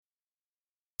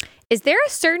Is there a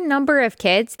certain number of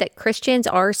kids that Christians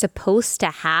are supposed to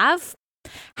have?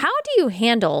 How do you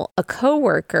handle a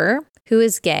coworker who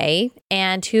is gay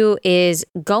and who is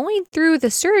going through the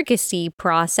surrogacy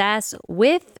process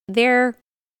with their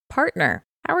partner?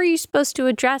 How are you supposed to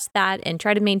address that and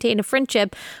try to maintain a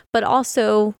friendship, but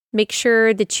also make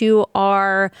sure that you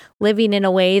are living in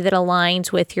a way that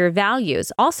aligns with your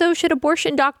values? Also, should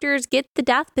abortion doctors get the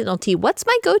death penalty? What's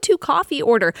my go-to coffee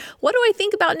order? What do I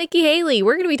think about Nikki Haley?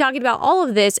 We're going to be talking about all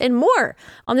of this and more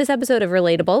on this episode of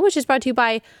Relatable, which is brought to you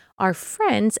by our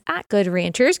friends at Good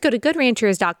Ranchers. Go to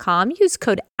goodranchers.com. Use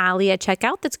code Allie at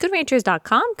checkout. That's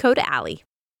goodranchers.com, code Allie.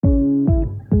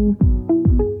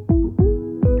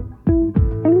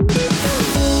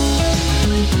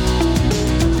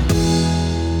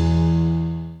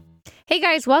 Hey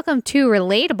guys, welcome to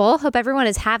Relatable. Hope everyone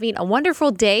is having a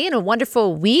wonderful day and a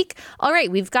wonderful week. All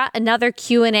right, we've got another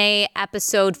Q&A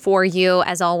episode for you.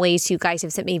 As always, you guys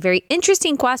have sent me very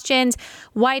interesting questions,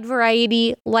 wide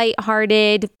variety,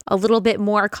 lighthearted, a little bit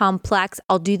more complex.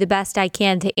 I'll do the best I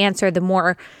can to answer the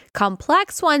more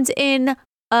complex ones in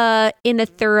a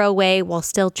thorough way while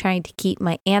still trying to keep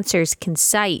my answers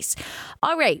concise.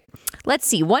 All right, let's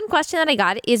see. One question that I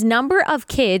got is number of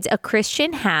kids a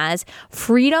Christian has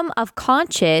freedom of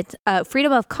conscience,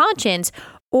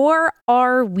 or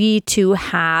are we to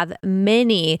have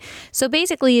many? So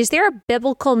basically, is there a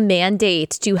biblical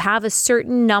mandate to have a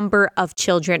certain number of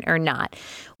children or not?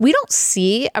 We don't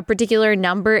see a particular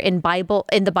number in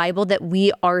the Bible that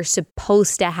we are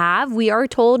supposed to have. We are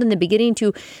told in the beginning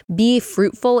to be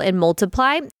fruitful and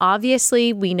multiply.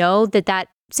 Obviously, we know that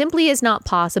simply is not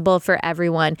possible for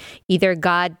everyone. Either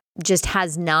God just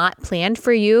has not planned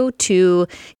for you to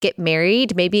get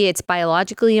married. Maybe it's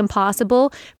biologically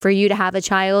impossible for you to have a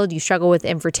child. You struggle with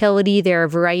infertility. There are a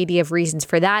variety of reasons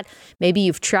for that. Maybe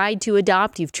you've tried to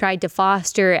adopt, you've tried to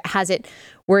foster, it hasn't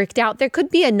worked out. There could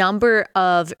be a number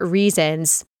of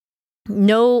reasons,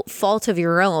 no fault of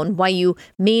your own, why you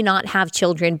may not have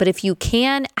children. But if you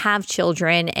can have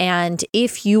children and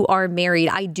if you are married,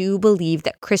 I do believe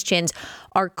that Christians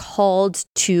are called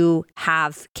to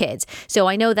have kids. So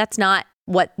I know that's not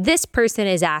what this person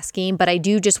is asking, but I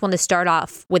do just want to start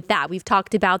off with that. We've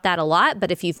talked about that a lot,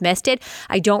 but if you've missed it,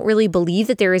 I don't really believe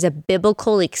that there is a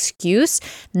biblical excuse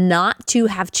not to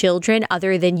have children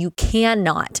other than you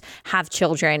cannot have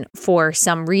children for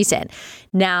some reason.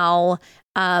 Now,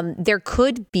 there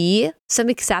could be some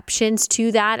exceptions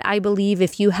to that. I believe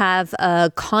if you have a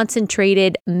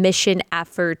concentrated mission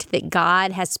effort that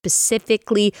God has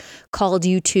specifically called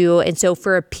you to, and so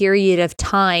for a period of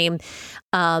time,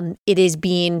 it is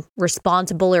being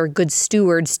responsible or good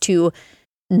stewards to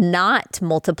not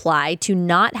multiply, to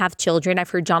not have children. I've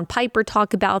heard John Piper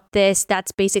talk about this.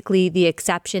 That's basically the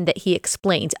exception that he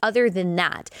explains. Other than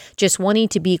that, just wanting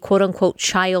to be quote unquote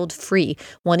child free,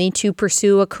 wanting to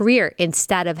pursue a career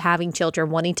instead of having children,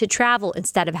 wanting to travel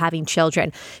instead of having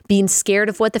children, being scared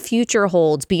of what the future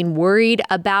holds, being worried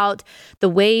about the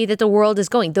way that the world is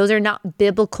going. Those are not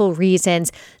biblical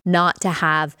reasons not to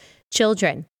have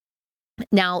children.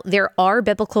 Now, there are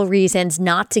biblical reasons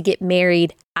not to get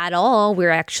married at all. We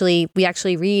actually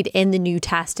read in the New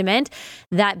Testament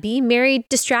that being married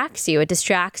distracts you. It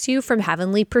distracts you from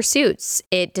heavenly pursuits.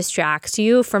 It distracts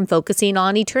you from focusing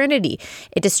on eternity.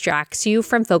 It distracts you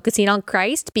from focusing on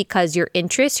Christ because your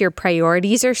interests, your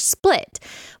priorities are split.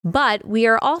 But we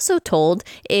are also told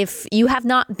if you have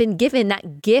not been given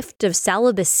that gift of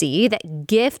celibacy, that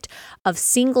gift of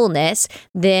singleness,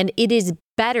 then it is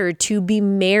better to be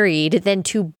married than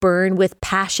to burn with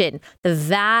passion. The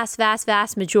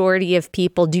vast majority of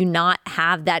people do not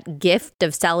have that gift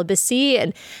of celibacy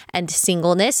and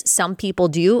singleness. Some people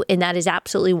do, and that is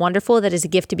absolutely wonderful. That is a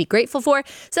gift to be grateful for.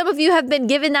 Some of you have been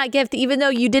given that gift even though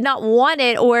you did not want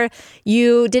it or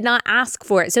you did not ask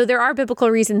for it. So there are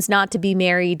biblical reasons not to be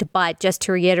married, but just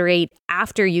to reiterate,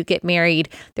 after you get married,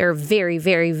 there are very,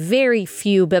 very, very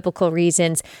few biblical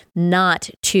reasons not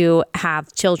to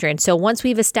have children. So once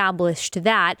we've established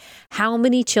that, how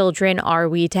many children are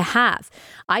we to have?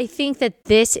 I think that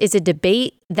this is a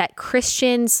debate that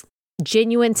Christians,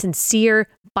 genuine, sincere,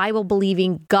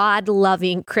 Bible-believing,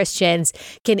 God-loving Christians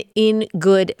can in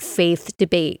good faith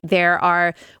debate. There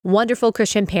are wonderful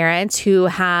Christian parents who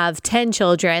have 10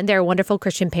 children. There are wonderful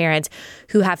Christian parents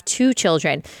who have 2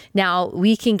 children. Now,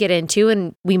 we can get into,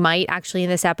 and we might actually in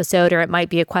this episode, or it might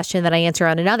be a question that I answer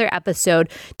on another episode,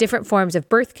 different forms of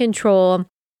birth control,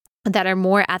 that are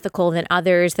more ethical than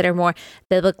others, that are more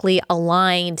biblically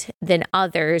aligned than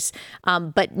others.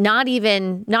 But not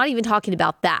even talking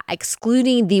about that,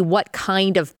 excluding the what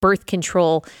kind of birth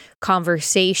control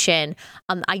conversation.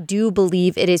 I do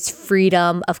believe it is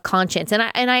freedom of conscience.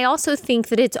 And I also think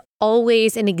that it's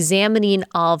always an examining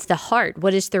of the heart.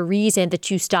 What is the reason that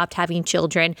you stopped having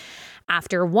children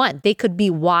after one? They could be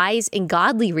wise and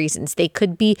godly reasons. They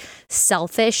could be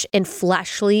selfish and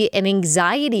fleshly and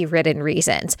anxiety-ridden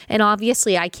reasons. And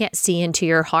obviously, I can't see into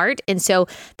your heart. And so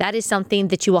that is something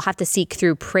that you will have to seek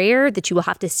through prayer, that you will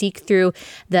have to seek through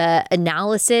the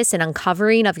analysis and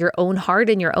uncovering of your own heart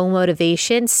and your own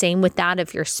motivation. Same with that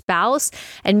of your spouse,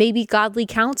 and maybe godly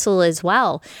counsel as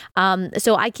well.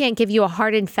 So I can't give you a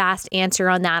hard and fast answer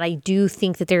on that. I do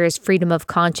think that there is freedom of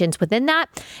conscience within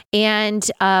that. And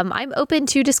I'm open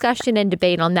to discussion and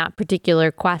debate on that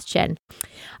particular question.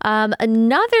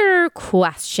 Another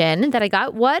question that I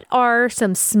got: what are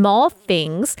some small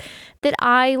things that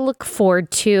I look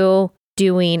forward to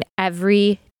doing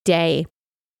every day?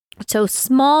 So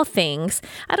small things.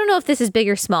 I don't know if this is big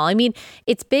or small. I mean,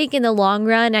 it's big in the long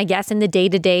run, I guess, in the day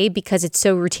to day, because it's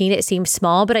so routine. It seems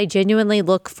small, but I genuinely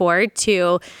look forward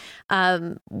to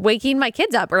waking my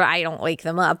kids up, or I don't wake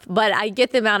them up, but I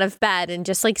get them out of bed and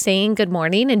just like saying good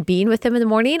morning and being with them in the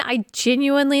morning. I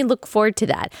genuinely look forward to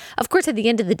that. Of course, at the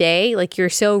end of the day, like, you're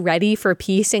so ready for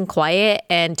peace and quiet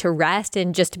and to rest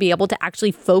and just to be able to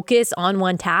actually focus on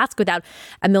one task without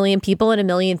a million people and a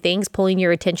million things pulling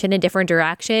your attention in different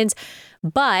directions.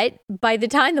 But by the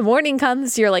time the morning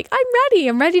comes, you're like, I'm ready.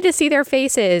 I'm ready to see their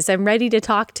faces. I'm ready to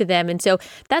talk to them. And so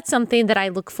that's something that I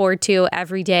look forward to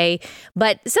every day.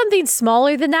 But something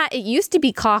smaller than that, it used to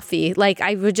be coffee. Like,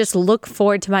 I would just look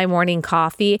forward to my morning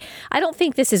coffee. I don't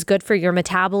think this is good for your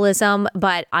metabolism,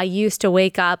 but I used to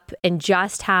wake up and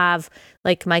just have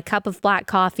like my cup of black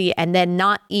coffee and then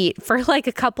not eat for like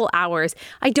a couple hours.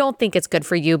 I don't think it's good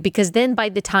for you, because then by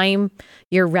the time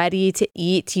you're ready to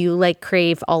eat, you like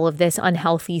crave all of this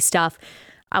unhealthy stuff.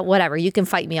 Whatever, you can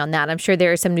fight me on that. I'm sure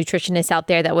there are some nutritionists out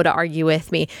there that would argue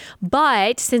with me.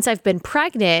 But since I've been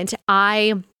pregnant,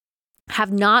 I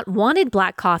have not wanted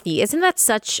black coffee. Isn't that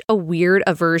such a weird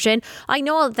aversion? I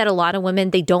know that a lot of women,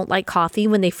 they don't like coffee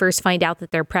when they first find out that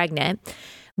they're pregnant.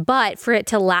 But for it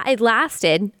to it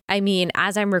lasted, I mean,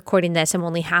 as I'm recording this, I'm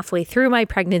only halfway through my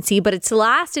pregnancy, but it's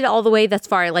lasted all the way thus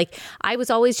far. Like, I was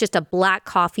always just a black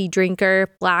coffee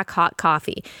drinker, black hot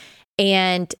coffee.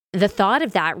 And the thought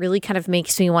of that really kind of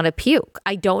makes me want to puke.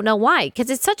 I don't know why, because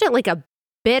it's such a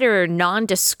bitter,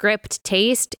 nondescript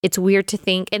taste. It's weird to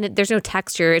think, and there's no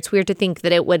texture. It's weird to think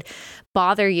that it would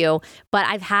bother you. But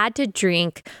I've had to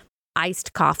drink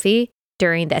iced coffee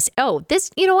during this.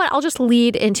 You know what? I'll just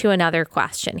lead into another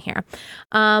question here.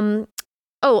 You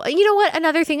know what?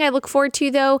 Another thing I look forward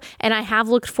to, though, and I have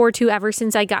looked forward to ever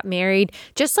since I got married,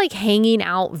 just like hanging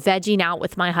out, vegging out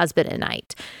with my husband at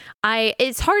night.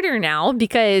 It's harder now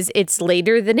because it's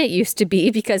later than it used to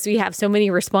be, because we have so many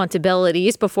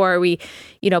responsibilities before we,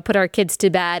 put our kids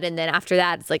to bed. And then after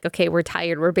that, it's like, okay, we're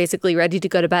tired. We're basically ready to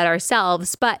go to bed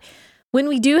ourselves. But when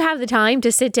we do have the time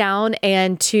to sit down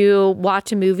and to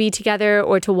watch a movie together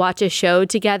or to watch a show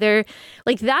together,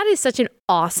 like, that is such an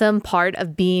awesome part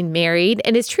of being married.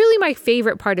 And it's truly my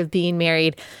favorite part of being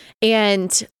married.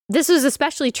 And this was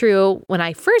especially true when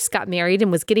I first got married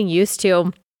and was getting used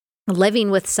to living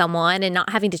with someone and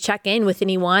not having to check in with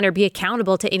anyone or be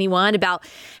accountable to anyone about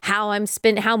how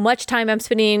much time I'm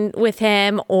spending with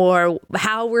him or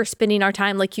how we're spending our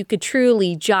time. Like, you could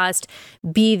truly just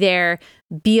be there,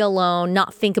 be alone,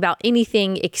 not think about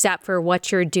anything except for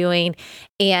what you're doing.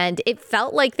 And it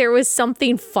felt like there was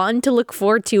something fun to look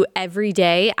forward to every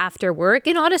day after work.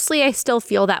 And honestly, I still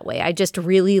feel that way. I just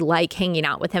really like hanging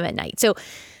out with him at night. So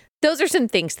those are some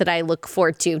things that I look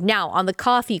forward to. Now, on the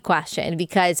coffee question,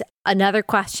 because another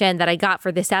question that I got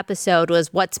for this episode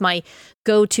was, what's my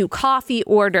go-to coffee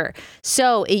order?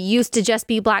 So it used to just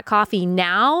be black coffee.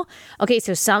 Now, okay,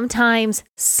 so sometimes,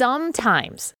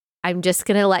 I'm just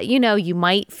going to let you know, you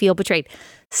might feel betrayed.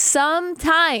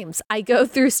 Sometimes I go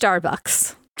through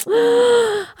Starbucks.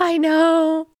 I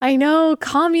know,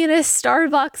 communist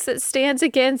Starbucks that stands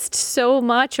against so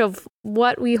much of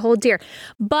what we hold dear.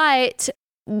 But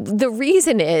the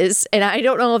reason is, and I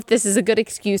don't know if this is a good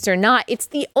excuse or not, it's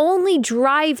the only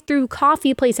drive-through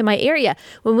coffee place in my area.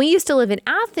 When we used to live in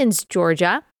Athens,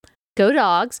 Georgia, go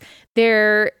Dogs,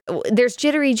 there's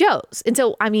Jittery Joe's. And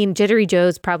so, I mean, Jittery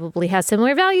Joe's probably has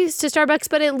similar values to Starbucks,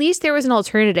 but at least there was an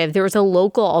alternative. There was a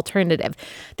local alternative.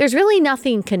 There's really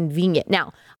nothing convenient.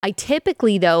 Now, I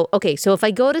typically, though, okay, so if I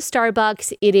go to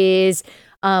Starbucks, it is,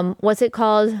 what's it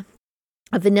called?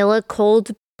 A vanilla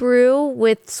cold brew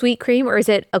with sweet cream, or is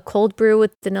it a cold brew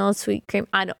with vanilla sweet cream?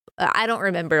 I don't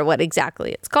remember what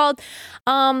exactly it's called.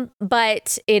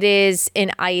 But it is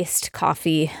an iced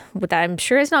coffee that I'm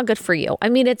sure is not good for you. I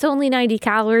mean, it's only 90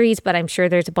 calories, but I'm sure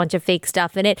there's a bunch of fake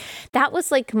stuff in it. That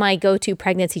was like my go-to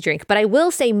pregnancy drink. But I will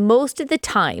say most of the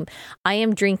time I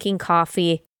am drinking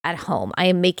coffee at home. I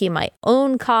am making my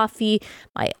own coffee,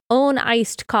 my own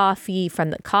iced coffee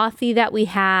from the coffee that we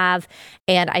have.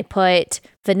 And I put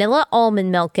vanilla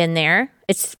almond milk in there.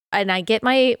 And I get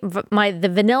the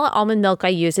vanilla almond milk I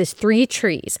use is 3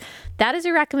 Trees. That is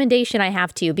a recommendation I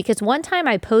have to you because one time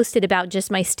I posted about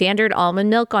just my standard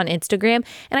almond milk on Instagram,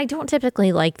 and I don't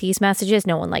typically like these messages.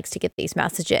 No one likes to get these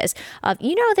messages of,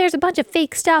 there's a bunch of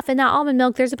fake stuff in that almond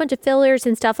milk. There's a bunch of fillers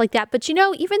and stuff like that. But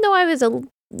even though I was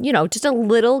just a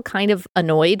little kind of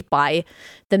annoyed by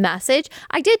the message,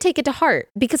 I did take it to heart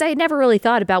because I had never really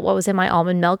thought about what was in my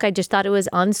almond milk. I just thought it was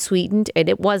unsweetened, and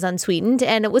it was unsweetened,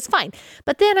 and it was fine.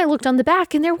 But then I looked on the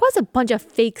back and there was a bunch of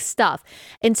fake stuff.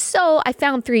 And so I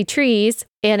found 3 Trees,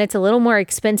 and it's a little more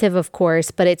expensive, of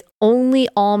course, but it's only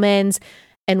almonds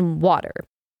and water,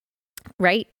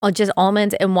 right? Just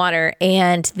almonds and water.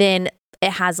 And then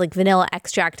it has like vanilla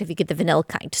extract if you get the vanilla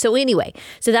kind. So anyway,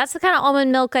 that's the kind of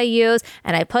almond milk I use.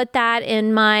 And I put that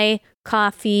in my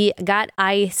coffee, got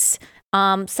ice.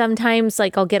 Sometimes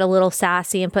like I'll get a little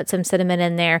sassy and put some cinnamon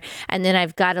in there. And then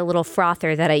I've got a little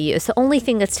frother that I use. The only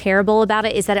thing that's terrible about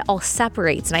it is that it all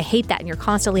separates. And I hate that. And you're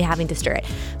constantly having to stir it.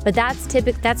 But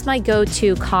that's my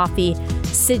go-to coffee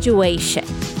situation.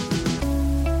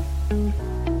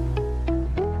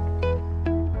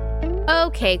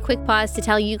 Okay, quick pause to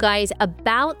tell you guys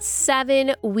about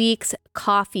 7 Weeks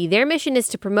Coffee. Their mission is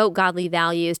to promote godly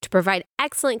values, to provide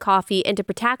excellent coffee, and to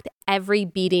protect every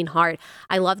beating heart.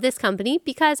 I love this company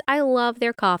because I love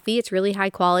their coffee. It's really high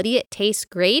quality. It tastes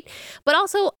great. But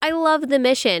also, I love the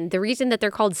mission. The reason that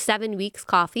they're called 7 Weeks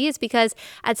Coffee is because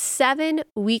at 7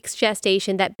 weeks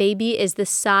gestation, that baby is the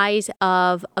size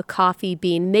of a coffee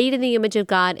bean, made in the image of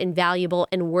God and valuable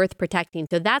and worth protecting.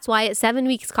 So that's why at 7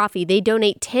 Weeks Coffee, they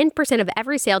donate 10% of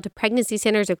every sale to pregnancy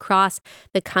centers across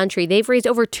the country. They've raised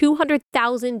over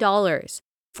 $200,000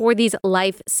 for these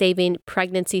life-saving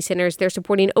pregnancy centers. They're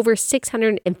supporting over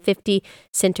 650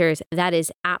 centers. That is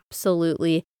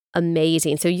absolutely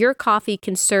amazing. So your coffee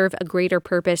can serve a greater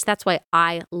purpose. That's why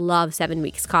I love 7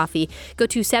 Weeks Coffee. Go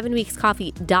to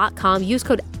 7weekscoffee.com. Use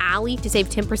code Allie to save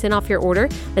 10% off your order.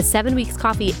 That's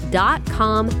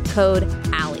 7weekscoffee.com, code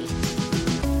Allie.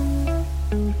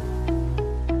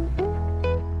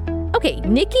 Okay,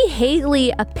 Nikki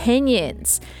Haley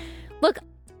opinions. Look,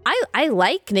 I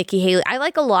like Nikki Haley. I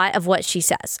like a lot of what she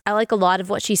says. I'm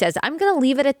going to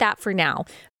leave it at that for now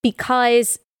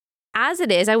because as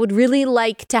it is, I would really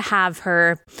like to have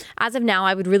her, as of now,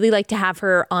 I would really like to have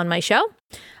her on my show.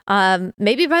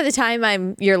 Maybe by the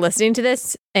time you're listening to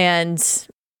this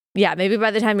maybe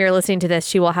by the time you're listening to this,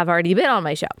 she will have already been on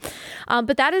my show.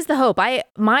 But that is the hope.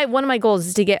 One of my goals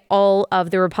is to get all of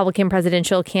the Republican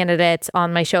presidential candidates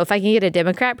on my show. If I can get a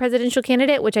Democrat presidential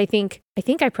candidate, which I think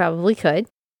I probably could.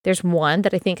 There's one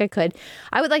that I think I could.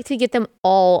 I would like to get them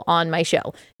all on my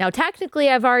show. Now, technically,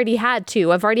 I've already had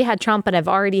 2. I've already had Trump and I've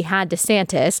already had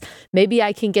DeSantis. Maybe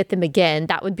I can get them again.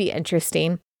 That would be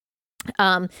interesting.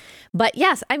 But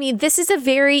yes, I mean, this is a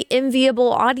very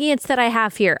enviable audience that I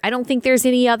have here. I don't think there's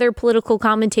any other political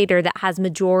commentator that has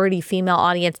majority female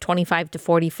audience 25 to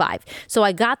 45. So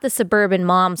I got the suburban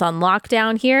moms on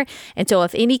lockdown here. And so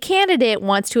if any candidate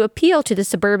wants to appeal to the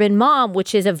suburban mom,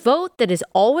 which is a vote that is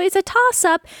always a toss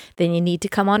up, then you need to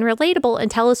come on Relatable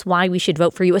and tell us why we should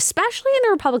vote for you, especially in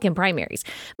the Republican primaries.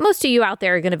 Most of you out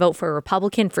there are going to vote for a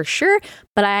Republican for sure,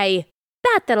 but I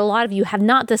bet that a lot of you have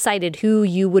not decided who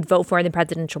you would vote for in the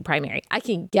presidential primary. I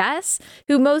can guess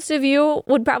who most of you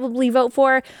would probably vote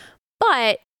for,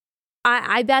 but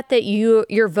I bet that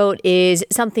your vote is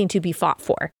something to be fought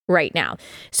for right now.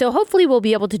 So hopefully we'll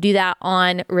be able to do that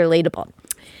on Relatable.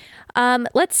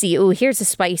 Let's see. Oh, here's a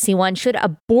spicy one. Should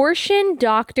abortion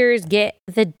doctors get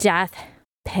the death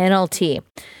penalty?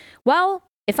 Well,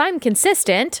 if I'm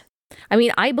consistent,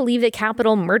 I believe that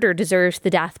capital murder deserves the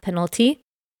death penalty.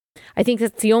 I think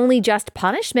that's the only just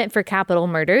punishment for capital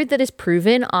murder that is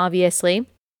proven, obviously,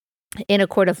 in a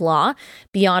court of law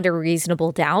beyond a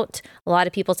reasonable doubt. A lot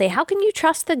of people say, how can you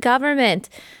trust the government?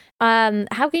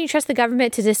 How can you trust the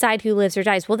government to decide who lives or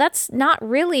dies? Well, that's not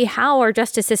really how our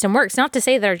justice system works. Not to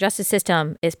say that our justice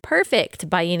system is perfect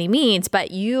by any means,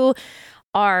 but you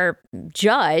are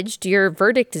judged, your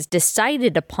verdict is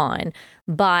decided upon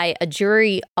by a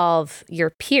jury of your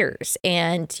peers,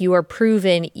 and you are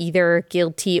proven either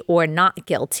guilty or not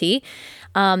guilty.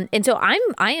 And so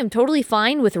I am totally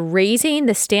fine with raising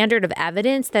the standard of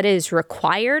evidence that is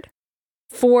required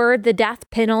for the death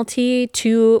penalty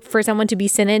for someone to be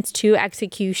sentenced to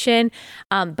execution.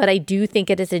 But I do think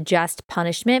it is a just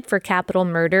punishment for capital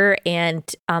murder and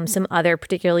some other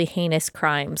particularly heinous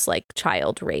crimes like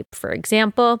child rape, for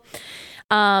example.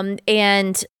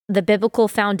 And the biblical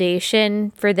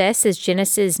foundation for this is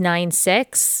Genesis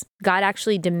 9:6. God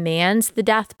actually demands the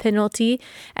death penalty.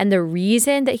 And the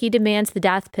reason that he demands the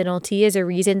death penalty is a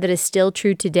reason that is still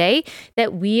true today,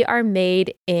 that we are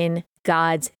made in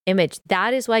God's image.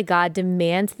 That is why God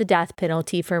demands the death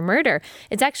penalty for murder.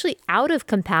 It's actually out of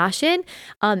compassion,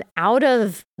 out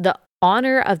of the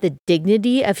honor of the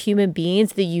dignity of human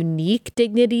beings, the unique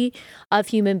dignity of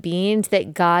human beings,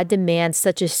 that God demands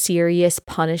such a serious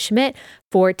punishment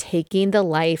for taking the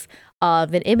life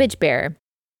of an image bearer.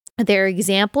 There are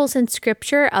examples in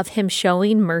scripture of him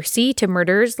showing mercy to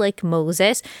murderers like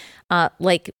Moses,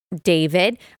 like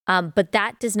David, but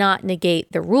that does not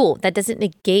negate the rule. That doesn't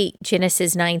negate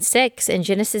Genesis 9:6, and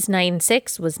Genesis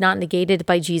 9:6 was not negated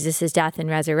by Jesus' death and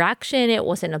resurrection. It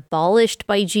wasn't abolished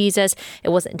by Jesus. It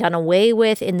wasn't done away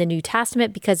with in the New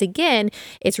Testament because, again,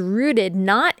 it's rooted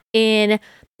not in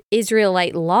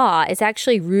Israelite law. Is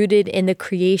actually rooted in the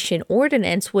creation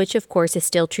ordinance, which of course is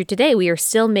still true today. We are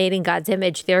still made in God's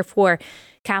image. Therefore,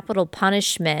 capital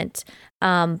punishment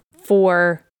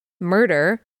for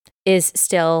murder is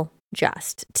still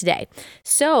just today.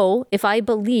 So if I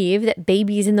believe that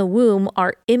babies in the womb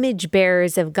are image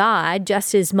bearers of God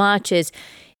just as much as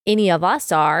any of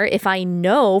us are, if I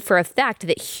know for a fact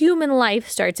that human life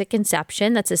starts at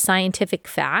conception, that's a scientific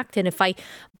fact, and if I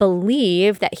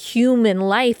believe that human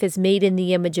life is made in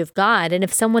the image of God, and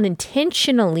if someone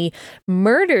intentionally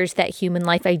murders that human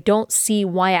life, I don't see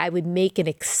why I would make an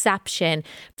exception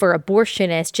for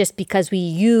abortionists just because we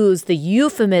use the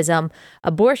euphemism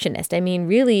abortionist. I mean,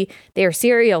 really, they're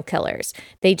serial killers.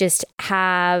 They just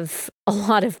have a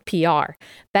lot of PR,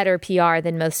 better PR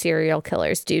than most serial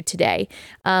killers do today.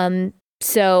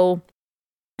 So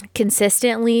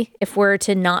consistently, if we're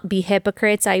to not be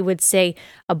hypocrites, I would say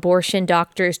abortion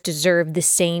doctors deserve the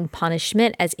same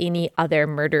punishment as any other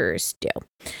murderers do.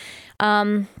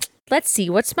 Let's see,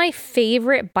 what's my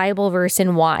favorite Bible verse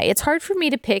and why? It's hard for me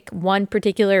to pick one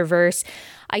particular verse.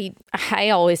 I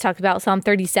always talk about Psalm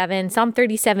 37. Psalm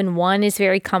 37:1 is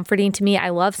very comforting to me. I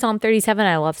love Psalm 37.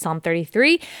 I love Psalm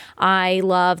 33. I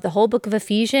love the whole book of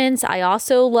Ephesians. I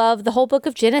also love the whole book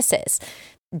of Genesis.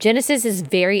 Genesis is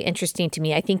very interesting to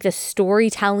me. I think the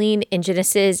storytelling in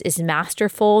Genesis is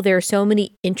masterful. There are so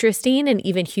many interesting and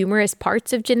even humorous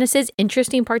parts of Genesis,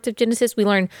 interesting parts of Genesis. We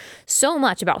learn so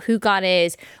much about who God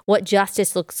is, what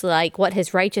justice looks like, what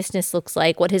his righteousness looks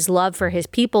like, what his love for his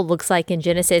people looks like in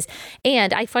Genesis.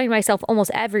 And I find myself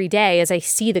almost every day as I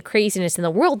see the craziness in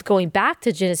the world going back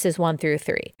to Genesis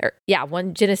 1-3,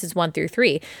 Genesis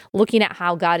 1-3, looking at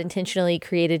how God intentionally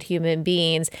created human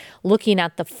beings, looking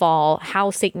at the fall, how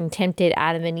Satan tempted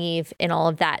Adam and Eve and all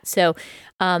of that. So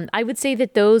I would say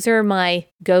that those are my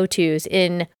go-tos.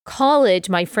 In college,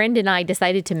 my friend and I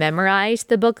decided to memorize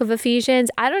the book of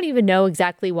Ephesians. I don't even know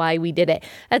exactly why we did it.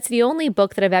 That's the only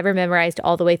book that I've ever memorized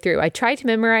all the way through. I tried to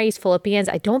memorize Philippians.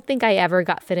 I don't think I ever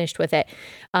got finished with it.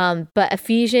 But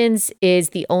Ephesians is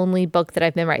the only book that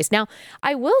I've memorized. Now,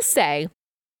 I will say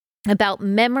about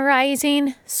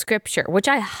memorizing scripture, which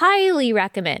I highly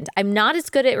recommend. I'm not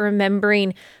as good at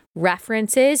remembering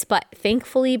references, but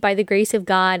thankfully, by the grace of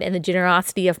God and the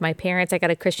generosity of my parents, I got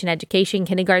a Christian education,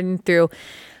 kindergarten through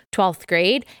 12th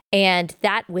grade. And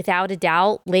that, without a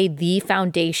doubt, laid the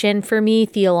foundation for me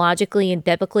theologically and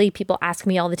biblically. People ask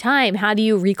me all the time, how do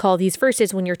you recall these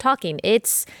verses when you're talking?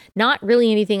 It's not really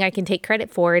anything I can take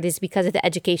credit for. It is because of the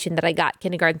education that I got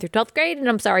kindergarten through 12th grade. And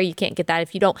I'm sorry, you can't get that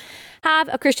if you don't have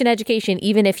a Christian education,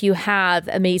 even if you have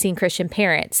amazing Christian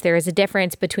parents. There is a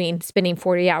difference between spending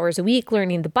 40 hours a week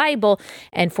learning the Bible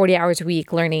and 40 hours a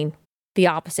week learning the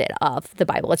opposite of the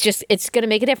Bible. It's going to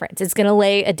make a difference. It's going to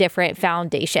lay a different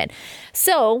foundation.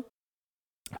 So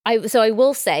I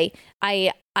will say,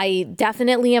 I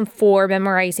definitely am for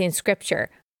memorizing scripture,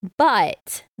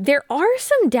 but there are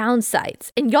some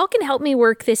downsides, and y'all can help me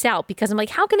work this out, because I'm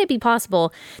like, how can it be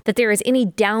possible that there is any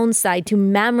downside to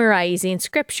memorizing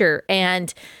scripture?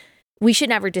 And we should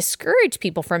never discourage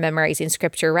people from memorizing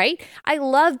scripture, right? I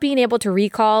love being able to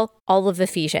recall all of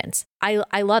Ephesians.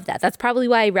 I love that. That's probably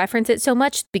why I reference it so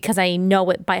much, because I know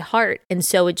it by heart. And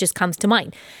so it just comes to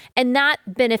mind. And that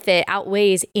benefit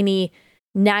outweighs any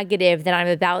negative that I'm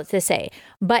about to say,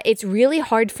 but it's really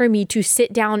hard for me to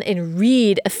sit down and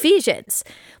read Ephesians.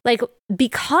 Like,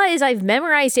 because I've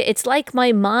memorized it, it's like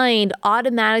my mind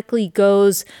automatically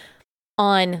goes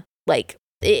on, like,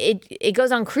 it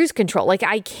goes on cruise control. Like,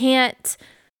 I can't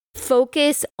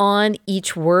focus on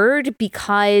each word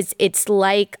because it's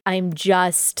like I'm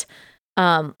just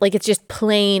like it's just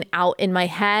playing out in my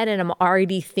head and I'm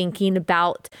already thinking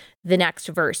about the next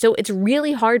verse. So it's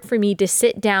really hard for me to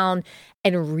sit down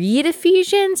and read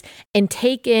Ephesians and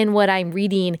take in what I'm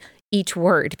reading each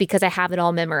word because I have it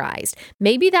all memorized.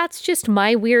 Maybe that's just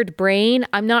my weird brain.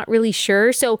 I'm not really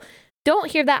sure. So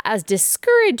don't hear that as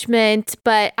discouragement,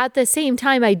 but at the same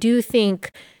time, I do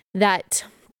think that,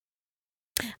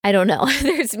 I don't know,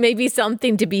 there's maybe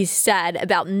something to be said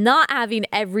about not having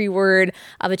every word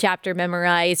of a chapter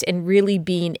memorized and really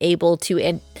being able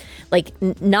to,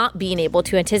 not being able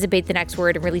to anticipate the next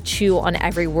word and really chew on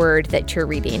every word that you're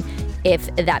reading,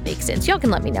 if that makes sense. Y'all can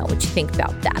let me know what you think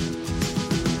about that.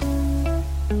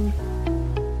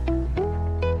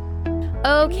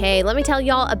 Okay, let me tell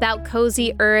y'all about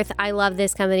Cozy Earth. I love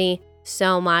this company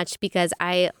so much because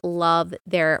I love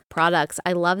their products.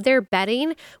 I love their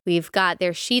bedding. We've got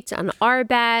their sheets on our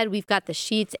bed. We've got the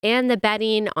sheets and the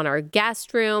bedding on our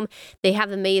guest room. They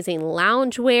have amazing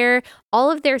loungewear. All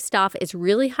of their stuff is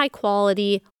really high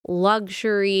quality,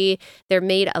 luxury. They're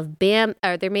made out of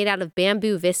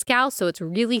bamboo viscose, so it's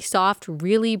really soft,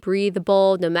 really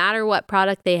breathable. No matter what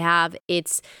product they have,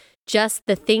 it's just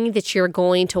the thing that you're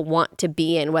going to want to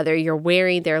be in, whether you're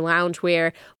wearing their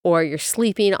loungewear or you're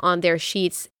sleeping on their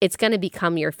sheets, it's going to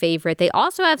become your favorite. They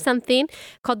also have something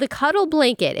called the Cuddle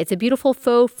Blanket. It's a beautiful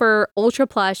faux fur, ultra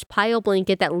plush pile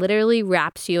blanket that literally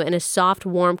wraps you in a soft,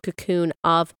 warm cocoon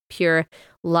of pure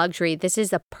luxury. This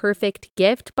is a perfect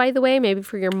gift, by the way, maybe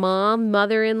for your mom,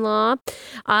 mother-in-law.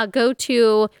 Go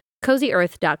to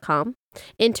CozyEarth.com,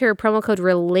 enter promo code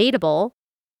RELATABLE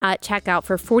at checkout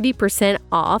for 40%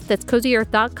 off. That's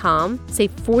CozyEarth.com.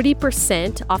 Save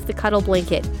 40% off the cuddle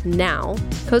blanket now.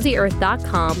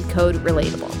 CozyEarth.com, code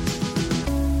RELATABLE.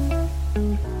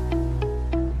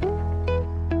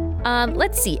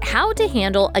 Let's see, how to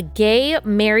handle a gay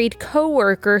married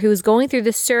coworker who's going through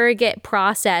the surrogate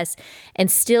process and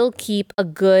still keep a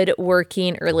good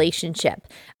working relationship.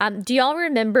 Do y'all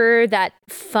remember that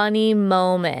funny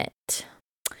moment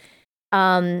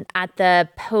at the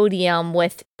podium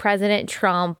with President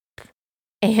Trump?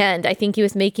 And I think he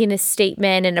was making a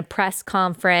statement in a press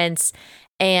conference,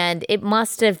 and it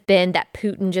must have been that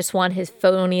Putin just won his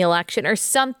phony election or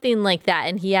something like that.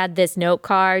 And he had this note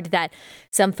card that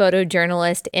some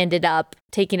photojournalist ended up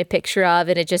taking a picture of,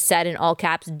 and it just said in all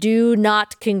caps, "Do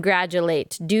not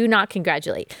congratulate. Do not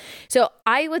congratulate." So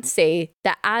I would say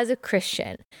that as a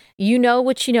Christian, you know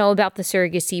what you know about the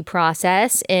surrogacy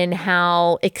process and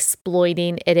how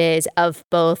exploiting it is of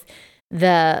both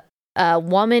the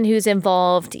woman who's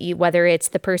involved, whether it's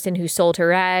the person who sold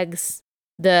her eggs,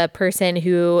 the person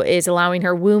who is allowing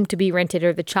her womb to be rented,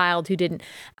 or the child who didn't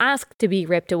ask to be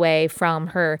ripped away from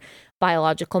her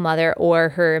biological mother or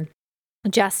her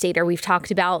gestator. We've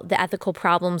talked about the ethical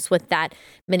problems with that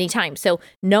many times. So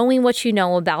knowing what you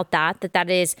know about that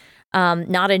is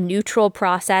not a neutral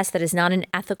process, that is not an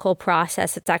ethical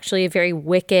process. It's actually a very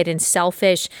wicked and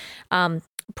selfish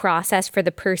process for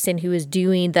the person who is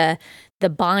doing the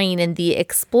buying and the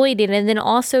exploiting. And then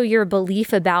also your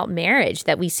belief about marriage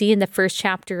that we see in the first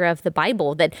chapter of the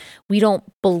Bible, that we don't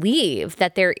believe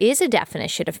that there is a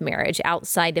definition of marriage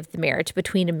outside of the marriage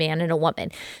between a man and a woman.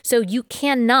 So you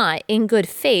cannot, in good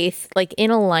faith, like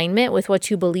in alignment with what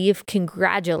you believe,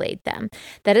 congratulate them.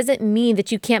 That doesn't mean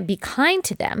that you can't be kind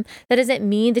to them. That doesn't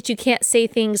mean that you can't say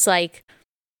things like,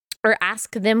 or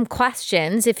ask them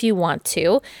questions if you want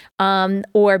to,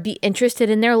 or be interested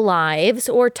in their lives,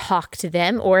 or talk to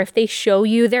them, or if they show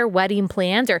you their wedding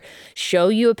plans or show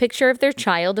you a picture of their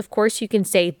child, of course you can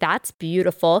say, "That's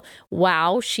beautiful.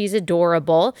 Wow, she's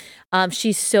adorable.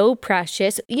 She's so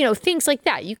precious." You know, things like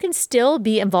that. You can still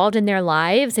be involved in their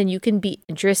lives, and you can be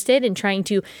interested in trying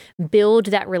to build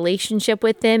that relationship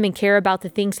with them and care about the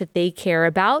things that they care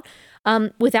about.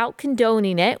 Without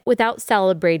condoning it, without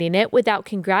celebrating it, without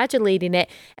congratulating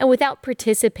it, and without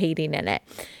participating in it.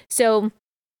 So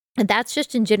that's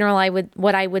just in general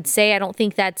what I would say. I don't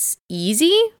think that's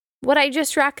easy, what I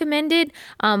just recommended,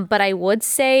 but I would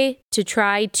say to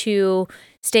try to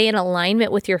stay in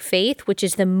alignment with your faith, which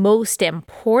is the most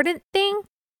important thing,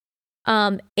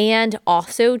 and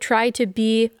also try to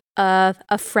be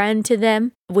a friend to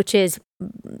them, which is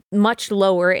much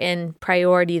lower in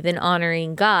priority than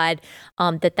honoring God.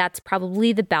 That's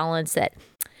probably the balance that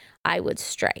I would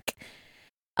strike.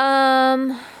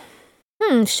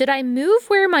 Should I move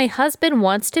where my husband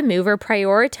wants to move or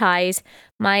prioritize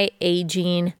my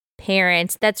aging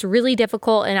parents? That's really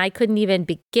difficult, and I couldn't even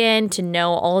begin to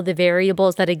know all of the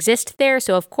variables that exist there.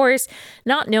 So, of course,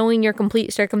 not knowing your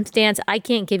complete circumstance, I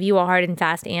can't give you a hard and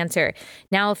fast answer.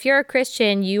 Now, if you're a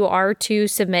Christian, you are to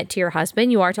submit to your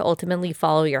husband. You are to ultimately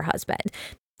follow your husband.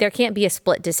 There can't be a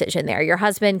split decision there. Your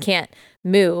husband can't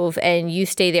move and you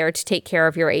stay there to take care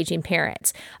of your aging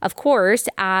parents. Of course,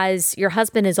 as your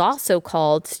husband is also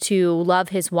called to love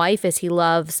his wife as he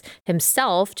loves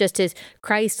himself, just as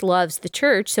Christ loves the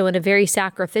church. So in a very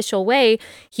sacrificial way,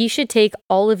 he should take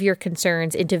all of your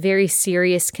concerns into very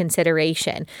serious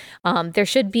consideration. There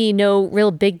should be no real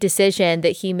big decision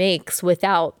that he makes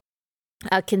without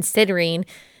considering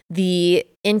the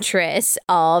interests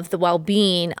of the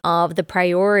well-being of the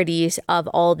priorities of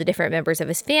all the different members of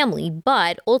his family.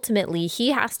 But ultimately, he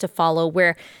has to follow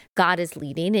where God is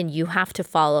leading, and you have to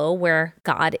follow where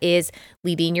God is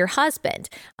leading your husband.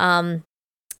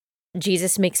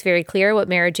 Jesus makes very clear what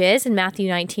marriage is in Matthew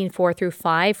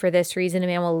 19:4-5. For this reason, a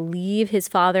man will leave his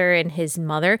father and his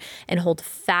mother and hold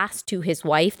fast to his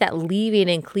wife. That leaving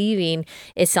and cleaving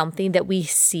is something that we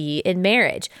see in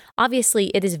marriage.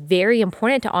 Obviously, it is very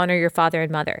important to honor your father and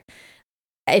mother.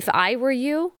 If I were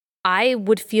you, I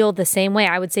would feel the same way.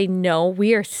 I would say, no,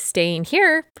 we are staying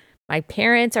here. My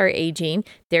parents are aging.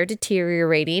 They're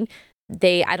deteriorating.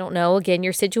 I don't know, again,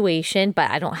 your situation, but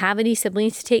I don't have any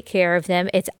siblings to take care of them.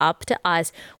 It's up to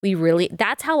us.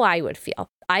 That's how I would feel.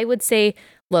 I would say,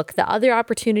 look, the other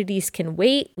opportunities can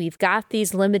wait. We've got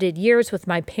these limited years with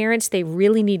my parents. They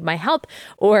really need my help,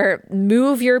 or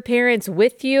move your parents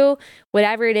with you,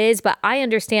 whatever it is. But I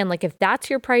understand, like, if that's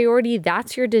your priority,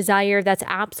 that's your desire, that's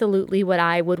absolutely what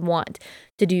I would want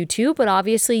to do too. But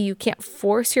obviously you can't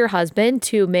force your husband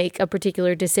to make a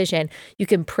particular decision. You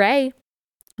can pray.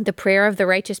 The prayer of the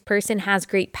righteous person has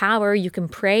great power. You can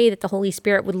pray that the Holy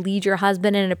Spirit would lead your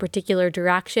husband in a particular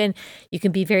direction. You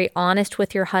can be very honest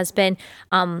with your husband.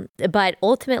 But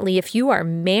ultimately, if you are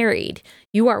married,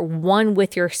 you are one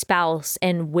with your spouse,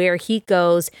 and where he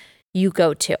goes, you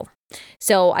go too.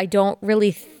 So I don't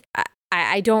really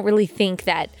think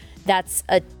that that's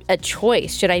a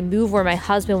choice. Should I move where my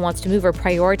husband wants to move or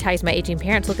prioritize my aging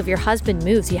parents? Look, if your husband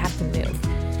moves, you have to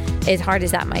move, as hard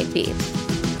as that might be.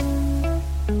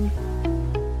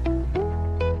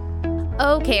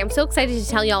 Okay, I'm so excited to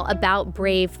tell y'all about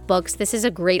Brave Books. This is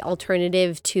a great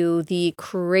alternative to the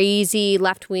crazy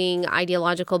left-wing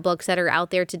ideological books that are out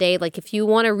there today. Like, if you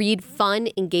want to read fun,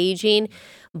 engaging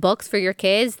books for your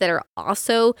kids that are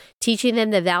also teaching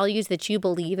them the values that you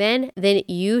believe in, then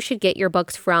you should get your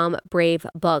books from Brave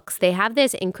Books. They have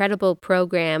this incredible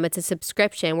program. It's a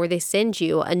subscription where they send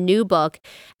you a new book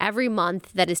every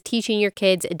month that is teaching your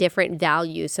kids a different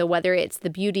value. So whether it's the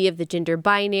beauty of the gender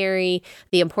binary,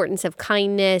 the importance of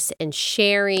kindness and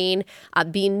sharing,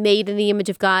 being made in the image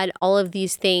of God, all of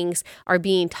these things are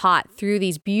being taught through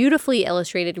these beautifully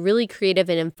illustrated, really creative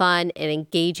and fun and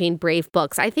engaging Brave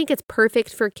Books. I think it's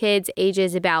perfect for kids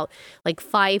ages about like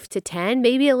 5 to 10,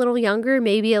 maybe a little younger,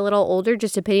 maybe a little older,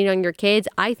 just depending on your kids.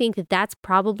 I think that that's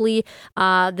probably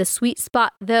the sweet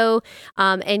spot though.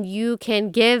 And you can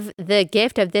give the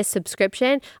gift of this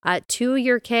subscription to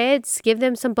your kids, give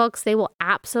them some books. They will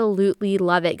absolutely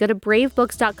love it. Go to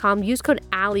bravebooks.com, use code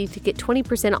Allie to get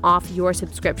 20% off your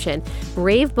subscription.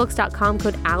 Bravebooks.com,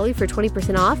 code Allie for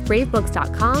 20% off.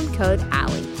 Bravebooks.com, code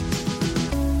Allie.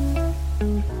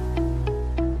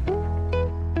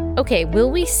 Okay, will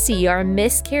we see our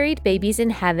miscarried babies in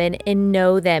heaven and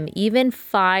know them even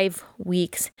 5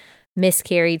 weeks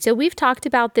miscarried? So we've talked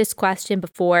about this question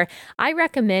before. I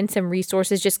recommend some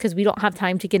resources just because we don't have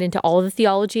time to get into all the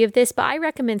theology of this, but I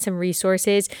recommend some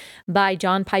resources by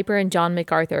John Piper and John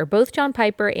MacArthur. Both John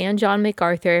Piper and John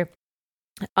MacArthur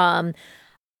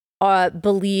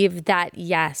believe that,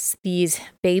 yes, these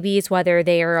babies, whether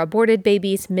they are aborted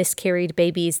babies, miscarried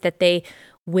babies, that they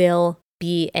will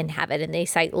be in heaven. And they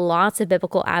cite lots of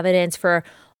biblical evidence for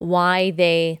why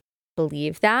they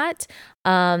believe that.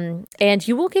 And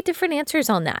you will get different answers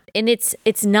on that. And it's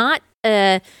not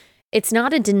a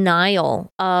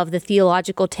denial of the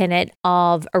theological tenet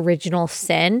of original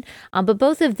sin, but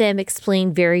both of them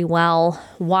explain very well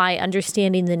why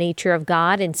understanding the nature of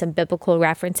God and some biblical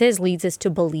references leads us to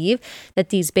believe that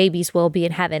these babies will be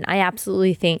in heaven.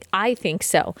 I think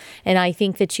so. And I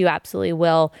think that you absolutely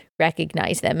will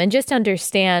recognize them. And just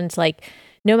understand, like,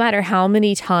 no matter how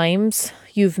many times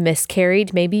you've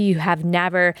miscarried, maybe you have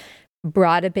never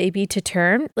brought a baby to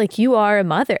term, like, you are a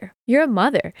mother. You're a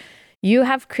mother. You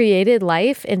have created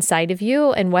life inside of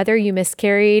you, and whether you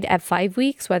miscarried at 5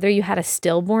 weeks, whether you had a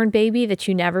stillborn baby that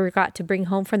you never got to bring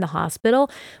home from the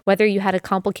hospital, whether you had a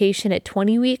complication at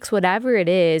 20 weeks, whatever it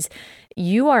is,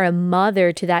 you are a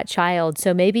mother to that child.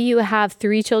 So maybe you have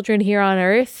 3 children here on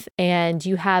earth and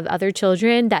you have other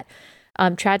children that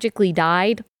tragically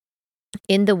died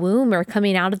in the womb or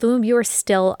coming out of the womb. You are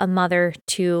still a mother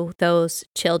to those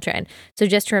children. So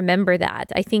just remember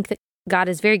that. I think that God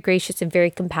is very gracious and very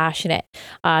compassionate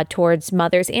towards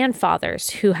mothers and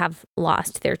fathers who have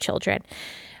lost their children.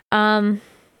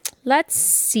 Let's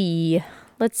see.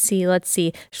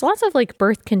 There's lots of like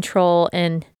birth control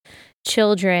and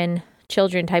children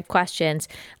type questions.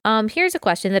 Here's a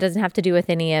question that doesn't have to do with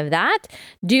any of that.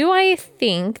 Do you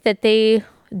think that they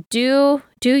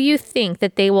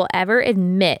will ever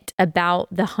admit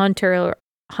about the Hunter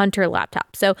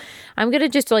laptop? So I'm going to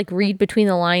just like read between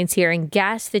the lines here and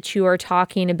guess that you are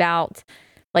talking about,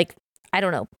 like, I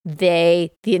don't know, the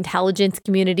intelligence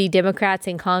community, Democrats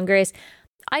in Congress.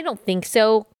 I don't think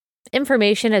so.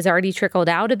 Information has already trickled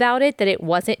out about it, that it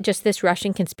wasn't just this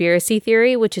Russian conspiracy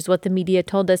theory, which is what the media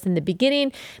told us in the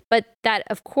beginning, but that,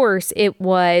 of course, it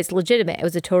was legitimate. It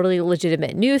was a totally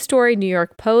legitimate news story. New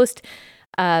York Post,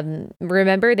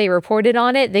 remember, they reported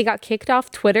on it. They got kicked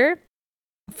off Twitter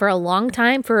for a long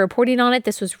time for reporting on it.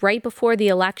 This was right before the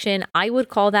election. I would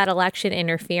call that election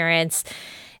interference.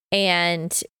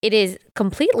 And it is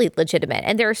completely legitimate.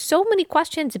 And there are so many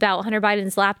questions about Hunter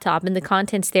Biden's laptop and the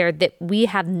contents there that we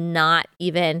have not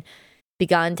even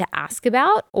begun to ask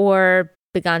about or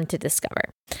begun to discover.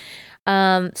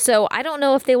 So I don't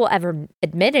know if they will ever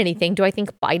admit anything. Do I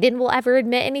think Biden will ever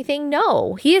admit anything?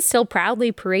 No. He is still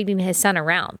proudly parading his son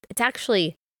around. It's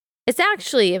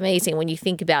actually amazing when you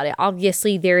think about it.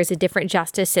 Obviously, there is a different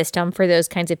justice system for those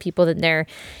kinds of people than there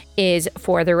is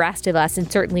for the rest of us, and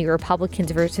certainly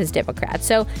Republicans versus Democrats.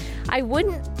 So I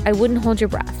wouldn't hold your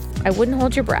breath. I wouldn't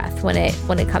hold your breath when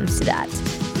it comes to that.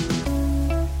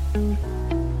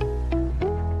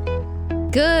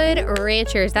 Good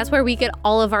Ranchers. That's where we get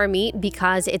all of our meat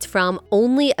because it's from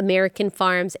Only American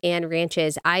Farms and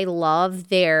Ranches. I love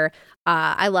their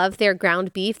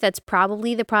ground beef. That's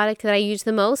probably the product that I use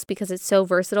the most because it's so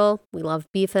versatile. We love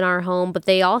beef in our home, but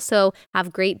they also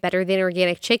have great Better Than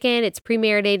Organic chicken. It's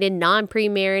pre-marinated,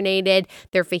 non-pre-marinated.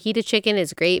 Their fajita chicken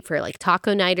is great for like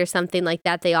taco night or something like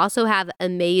that. They also have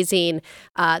amazing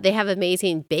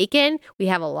bacon. We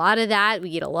have a lot of that.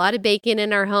 We eat a lot of bacon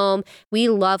in our home. We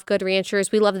love Good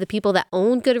Ranchers. We love the people that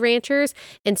own Good Ranchers.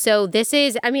 And so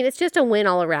it's just a win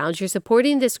all around. You're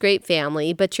supporting this great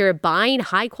family, but you're buying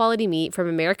high quality meat from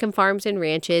American farms and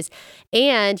ranches,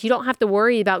 and you don't have to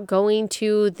worry about going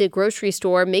to the grocery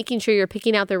store, making sure you're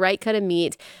picking out the right cut of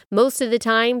meat. Most of the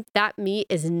time, that meat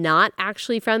is not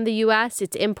actually from the U.S.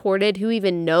 It's imported. Who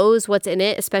even knows what's in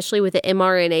it, especially with the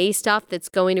mRNA stuff that's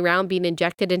going around being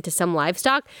injected into some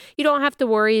livestock. You don't have to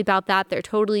worry about that. They're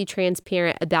totally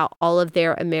transparent about all of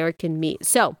their American meat.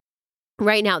 So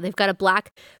right now, they've got a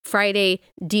Black Friday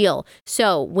deal.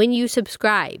 So when you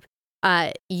subscribe,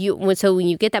 when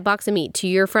you get that box of meat to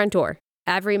your front door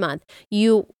every month,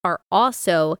 you are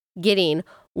also getting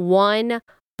 1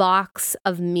 box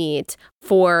of meat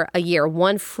for a year,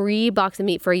 1 free box of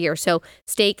meat for a year. So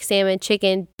steak, salmon,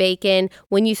 chicken, bacon.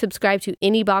 When you subscribe to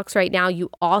any box right now,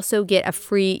 you also get a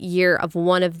free year of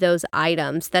one of those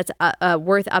items. That's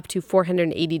worth up to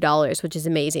 $480, which is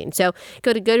amazing. So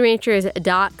go to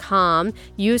goodranchers.com,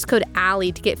 use code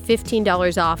Allie to get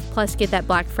 $15 off, plus get that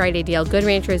Black Friday deal.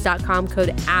 Goodranchers.com,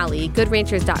 code Allie.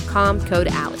 Goodranchers.com, code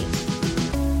Allie.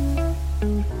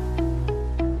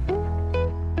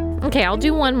 Okay, I'll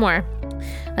do one more.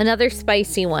 Another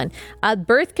spicy one.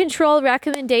 Birth control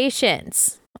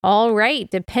recommendations. All right.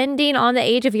 Depending on the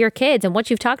age of your kids and what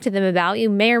you've talked to them about, you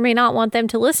may or may not want them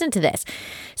to listen to this.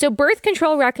 So birth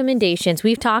control recommendations.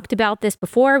 We've talked about this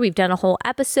before. We've done a whole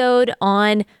episode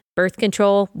on birth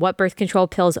control, what birth control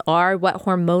pills are, what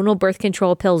hormonal birth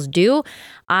control pills do.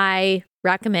 I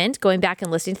recommend going back and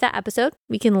listening to that episode.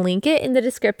 We can link it in the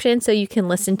description so you can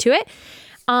listen to it.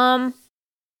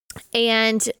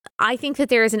 And I think that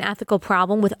there is an ethical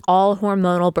problem with all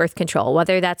hormonal birth control,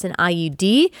 whether that's an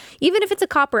IUD, even if it's a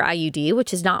copper IUD,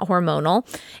 which is not hormonal,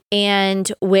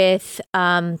 and with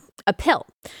a pill.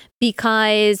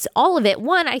 because all of it,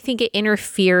 one, I think it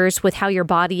interferes with how your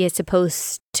body is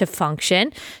supposed to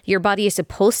function. Your body is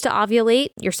supposed to ovulate.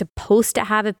 You're supposed to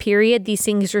have a period. These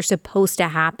things are supposed to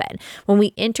happen. When we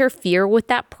interfere with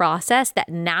that process, that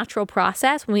natural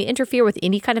process, when we interfere with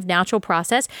any kind of natural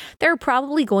process, there are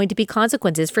probably going to be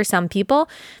consequences. For some people,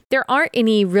 there aren't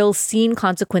any real seen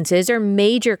consequences or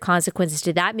major consequences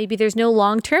to that. Maybe there's no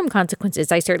long-term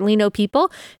consequences. I certainly know people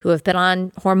who have been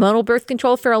on hormonal birth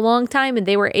control for a long time and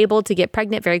they were able to get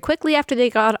pregnant very quickly after they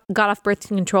got off birth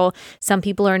control. Some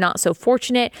people are not so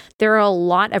fortunate. There are a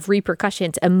lot of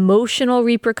repercussions, emotional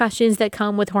repercussions that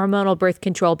come with hormonal birth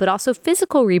control, but also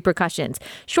physical repercussions,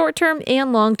 short-term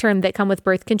and long-term, that come with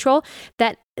birth control.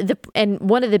 And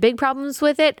one of the big problems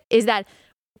with it is that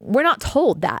we're not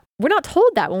told that. We're not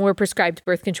told that when we're prescribed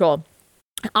birth control.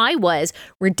 I was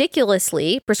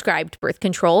ridiculously prescribed birth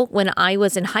control when I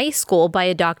was in high school by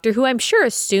a doctor who I'm sure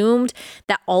assumed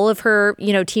that all of her,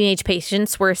 teenage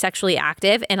patients were sexually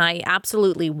active, and I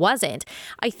absolutely wasn't.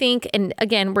 I think, and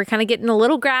again, we're kind of getting a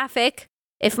little graphic.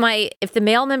 If the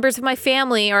male members of my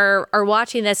family are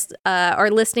watching this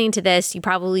or listening to this, you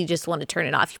probably just want to turn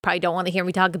it off. You probably don't want to hear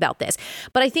me talk about this.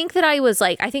 But I think that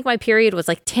I think my period was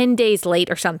like 10 days late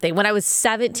or something when I was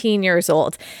 17 years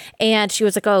old. And she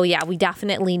was like, oh yeah, we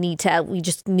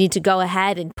just need to go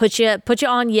ahead and put you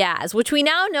on Yaz, which we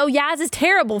now know Yaz is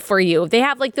terrible for you. They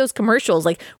have like those commercials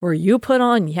like, where you put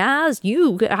on Yaz,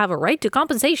 you have a right to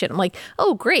compensation. I'm like,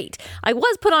 oh great. I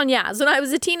was put on Yaz when I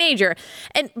was a teenager.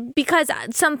 And because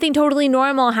something totally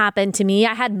normal happened to me.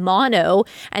 I had mono,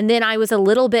 and then I was a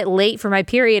little bit late for my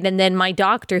period. And then my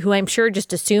doctor, who I'm sure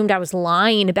just assumed I was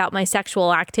lying about my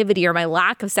sexual activity or my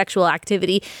lack of sexual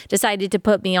activity, decided to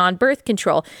put me on birth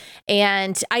control.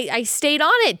 And I stayed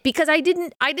on it because I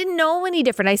didn't know any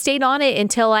different. I stayed on it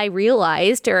until I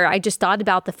realized, or I just thought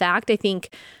about the fact,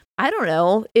 I don't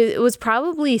know, it was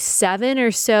probably 7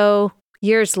 or so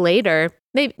years later.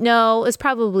 Maybe, no, it was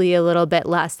probably a little bit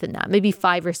less than that, maybe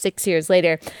 5 or 6 years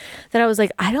later, that I was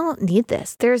like, I don't need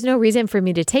this. There's no reason for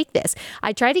me to take this.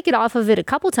 I tried to get off of it a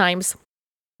couple times.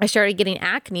 I started getting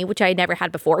acne, which I had never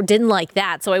had before. Didn't like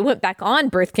that. So I went back on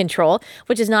birth control,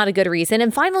 which is not a good reason.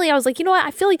 And finally, I was like, you know what?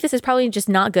 I feel like this is probably just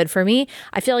not good for me.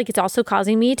 I feel like it's also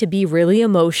causing me to be really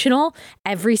emotional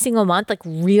every single month, like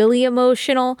really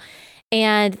emotional.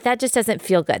 And that just doesn't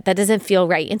feel good. That doesn't feel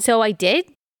right. And so I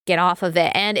did get off of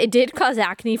it. And it did cause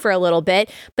acne for a little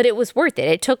bit, but it was worth it.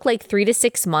 It took like 3 to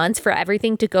 6 months for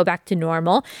everything to go back to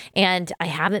normal. And I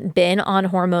haven't been on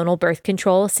hormonal birth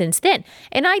control since then.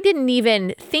 And I didn't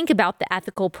even think about the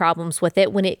ethical problems with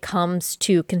it when it comes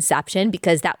to conception,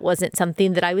 because that wasn't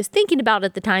something that I was thinking about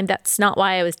at the time. That's not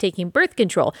why I was taking birth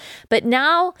control. But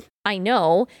now I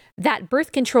know that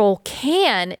birth control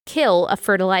can kill a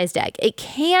fertilized egg. It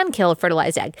can kill a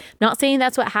fertilized egg. Not saying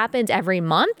that's what happens every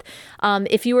month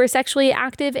if you were sexually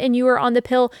active and you were on the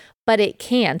pill, but it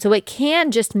can. So it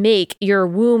can just make your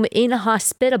womb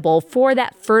inhospitable for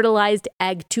that fertilized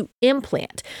egg to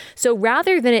implant. So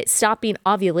rather than it stopping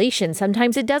ovulation,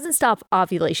 sometimes it doesn't stop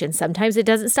ovulation. Sometimes it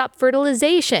doesn't stop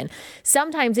fertilization.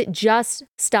 Sometimes it just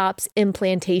stops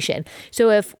implantation. So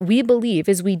if we believe,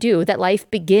 as we do, that life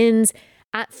begins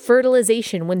at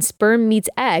fertilization, when sperm meets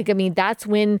egg, that's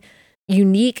when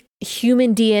unique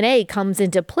human DNA comes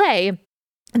into play,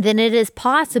 then it is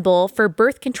possible for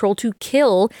birth control to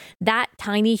kill that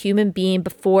tiny human being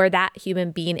before that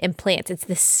human being implants. It's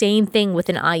the same thing with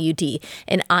an IUD.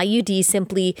 An IUD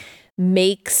simply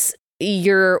makes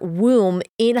your womb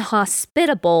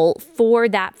inhospitable for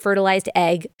that fertilized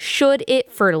egg, should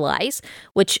it fertilize,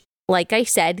 which, like I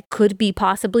said, could be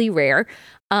possibly rare,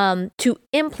 to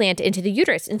implant into the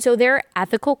uterus. And so there are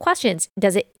ethical questions.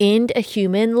 Does it end a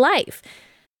human life?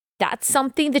 That's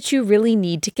something that you really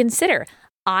need to consider.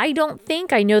 I know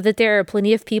that there are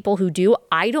plenty of people who do.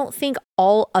 I don't think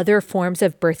all other forms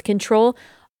of birth control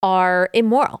are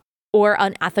immoral or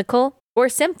unethical or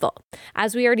sinful.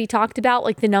 As we already talked about,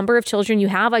 like the number of children you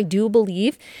have, I do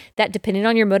believe that depending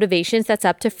on your motivations, that's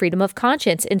up to freedom of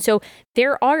conscience. And so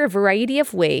there are a variety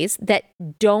of ways that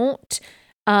don't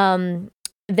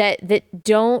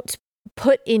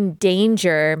put in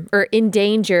danger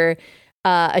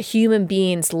a human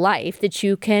being's life, that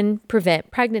you can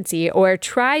prevent pregnancy or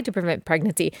try to prevent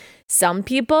pregnancy. Some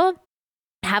people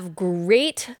have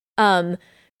great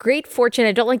fortune.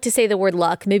 I don't like to say the word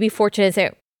luck. Maybe fortune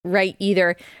isn't right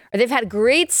either. Or they've had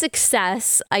great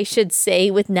success, I should say,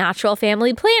 with natural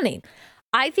family planning.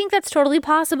 I think that's totally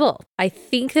possible. I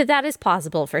think that is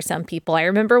possible for some people. I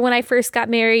remember when I first got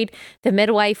married, the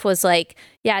midwife was like,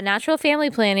 yeah, natural family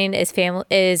planning is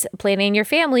planning your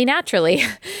family naturally.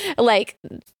 Like,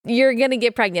 you're going to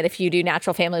get pregnant if you do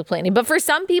natural family planning. But for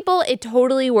some people, it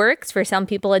totally works. For some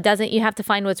people, it doesn't. You have to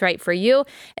find what's right for you,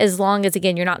 as long as,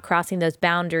 again, you're not crossing those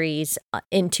boundaries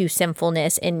into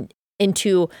sinfulness and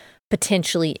into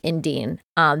potentially ending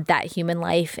that human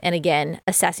life. And again,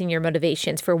 assessing your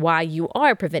motivations for why you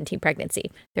are preventing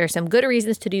pregnancy. There are some good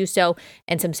reasons to do so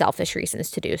and some selfish reasons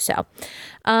to do so.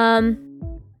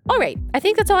 All right. I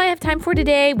think that's all I have time for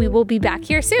today. We will be back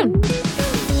here soon.